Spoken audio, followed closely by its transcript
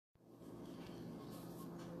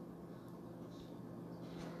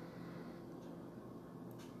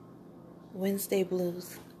Wednesday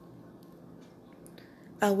Blues.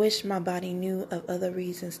 I wish my body knew of other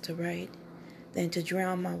reasons to write than to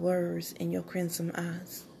drown my words in your crimson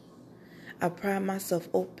eyes. I pry myself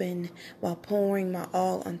open while pouring my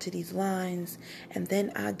all onto these lines, and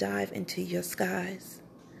then I dive into your skies.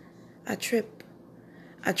 I trip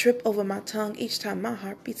over my tongue each time my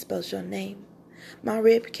heartbeat spells your name. My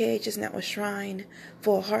rib cage is now a shrine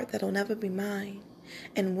for a heart that'll never be mine.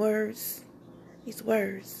 And words, these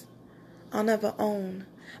words, I'll never own,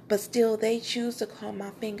 but still they choose to call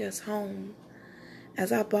my fingers home.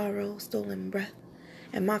 As I borrow stolen breath,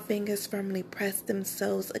 and my fingers firmly press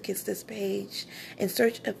themselves against this page, in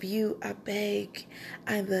search of you I beg,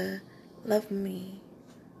 either love me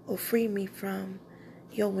or free me from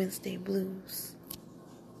your Wednesday blues.